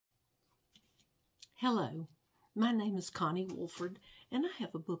Hello, my name is Connie Wolford, and I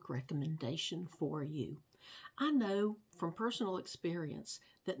have a book recommendation for you. I know from personal experience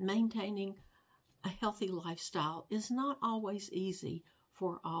that maintaining a healthy lifestyle is not always easy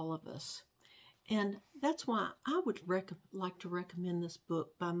for all of us. And that's why I would like to recommend this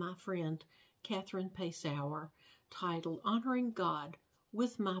book by my friend Katherine Pasour, titled Honoring God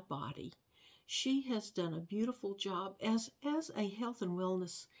with My Body. She has done a beautiful job as a health and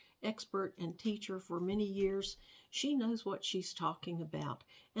wellness expert and teacher for many years. She knows what she's talking about,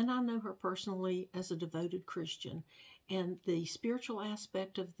 and I know her personally as a devoted Christian, and the spiritual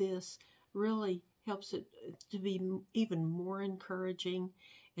aspect of this really helps it to be even more encouraging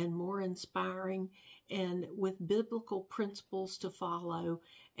and more inspiring, and with biblical principles to follow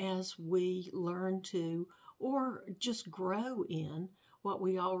as we learn to or just grow in what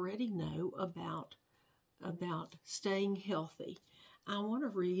we already know about staying healthy. I want to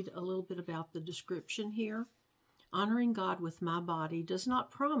read a little bit about the description here. Honoring God with my body does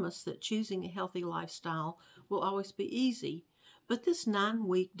not promise that choosing a healthy lifestyle will always be easy, but this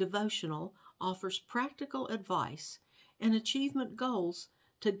 9-week devotional offers practical advice and achievement goals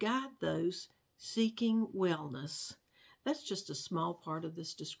to guide those seeking wellness. That's just a small part of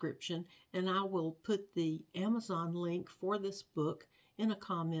this description, and I will put the Amazon link for this book in a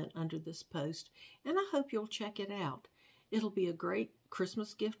comment under this post, and I hope you'll check it out. It'll be a great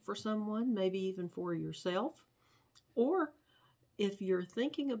Christmas gift for someone, maybe even for yourself. Or if you're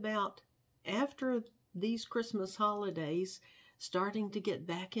thinking about, after these Christmas holidays, starting to get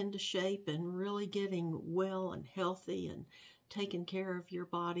back into shape and really getting well and healthy and taking care of your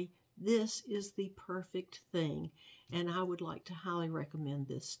body, this is the perfect thing. And I would like to highly recommend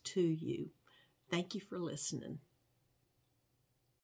this to you. Thank you for listening.